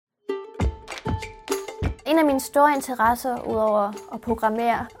En af mine store interesser, udover at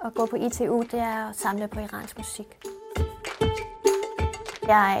programmere og gå på ITU, det er at samle på iransk musik.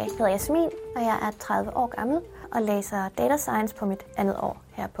 Jeg hedder Yasmin, og jeg er 30 år gammel og læser data science på mit andet år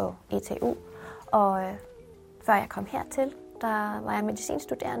her på ITU. Og før jeg kom hertil, der var jeg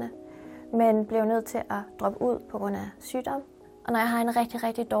medicinstuderende, men blev nødt til at droppe ud på grund af sygdom. Og når jeg har en rigtig,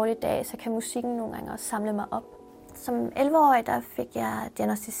 rigtig dårlig dag, så kan musikken nogle gange også samle mig op. Som 11-årig der fik jeg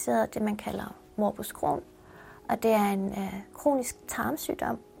diagnosticeret det, man kalder morbus Crohn, og det er en kronisk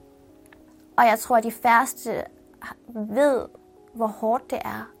tarmsygdom. Og jeg tror, at de færreste ved, hvor hårdt det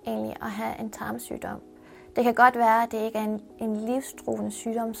er egentlig at have en tarmsygdom. Det kan godt være, at det ikke er en livstruende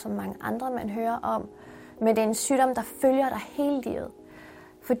sygdom, som mange andre man hører om, men det er en sygdom, der følger dig hele livet.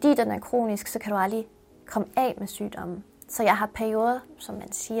 Fordi den er kronisk, så kan du aldrig komme af med sygdommen. Så jeg har perioder, som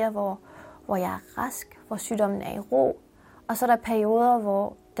man siger, hvor jeg er rask, hvor sygdommen er i ro, og så er der perioder,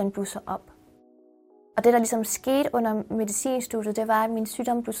 hvor den blusser op. Og det, der ligesom skete under medicinstudiet, det var, at min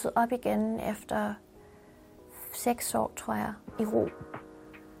sygdom blussede op igen efter 6 år, tror jeg, i ro.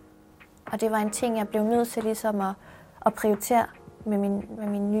 Og det var en ting, jeg blev nødt til ligesom at prioritere med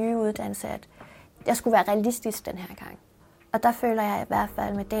min nye uddannelse, at jeg skulle være realistisk den her gang. Og der føler jeg i hvert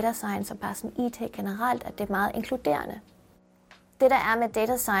fald med data science og bare sådan IT generelt, at det er meget inkluderende. Det, der er med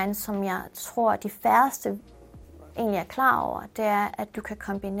data science, som jeg tror, de færreste egentlig er klar over, det er, at du kan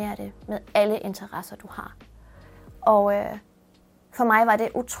kombinere det med alle interesser, du har. Og for mig var det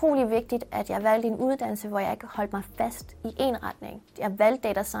utrolig vigtigt, at jeg valgte en uddannelse, hvor jeg ikke holdt mig fast i én retning. Jeg valgte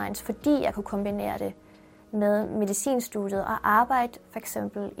data science, fordi jeg kunne kombinere det med medicinstudiet og arbejde for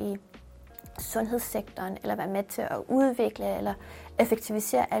eksempel i sundhedssektoren, eller være med til at udvikle eller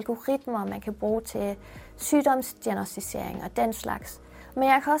effektivisere algoritmer, man kan bruge til sygdomsdiagnosticering og den slags. Men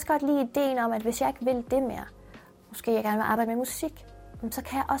jeg kan også godt lide ideen om, at hvis jeg ikke vil det mere, måske jeg gerne vil arbejde med musik, så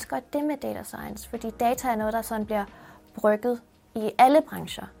kan jeg også godt det med data science, fordi data er noget, der sådan bliver brygget i alle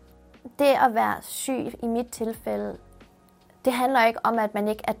brancher. Det at være syg i mit tilfælde, det handler ikke om, at man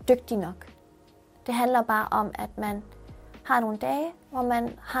ikke er dygtig nok. Det handler bare om, at man har nogle dage, hvor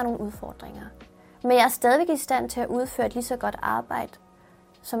man har nogle udfordringer. Men jeg er stadigvæk i stand til at udføre et lige så godt arbejde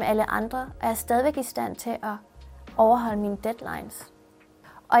som alle andre, og jeg er stadigvæk i stand til at overholde mine deadlines.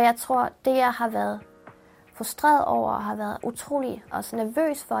 Og jeg tror, det jeg har været frustreret over og har været utrolig også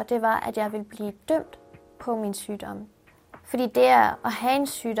nervøs for, det var, at jeg ville blive dømt på min sygdom. Fordi det at have en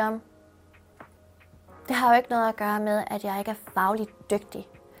sygdom, det har jo ikke noget at gøre med, at jeg ikke er fagligt dygtig.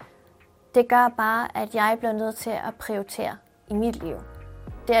 Det gør bare, at jeg bliver nødt til at prioritere i mit liv.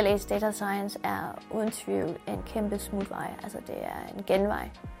 Det at læse data science er uden tvivl en kæmpe smutvej. Altså det er en genvej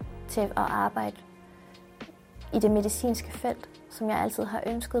til at arbejde i det medicinske felt, som jeg altid har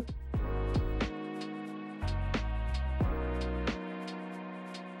ønsket.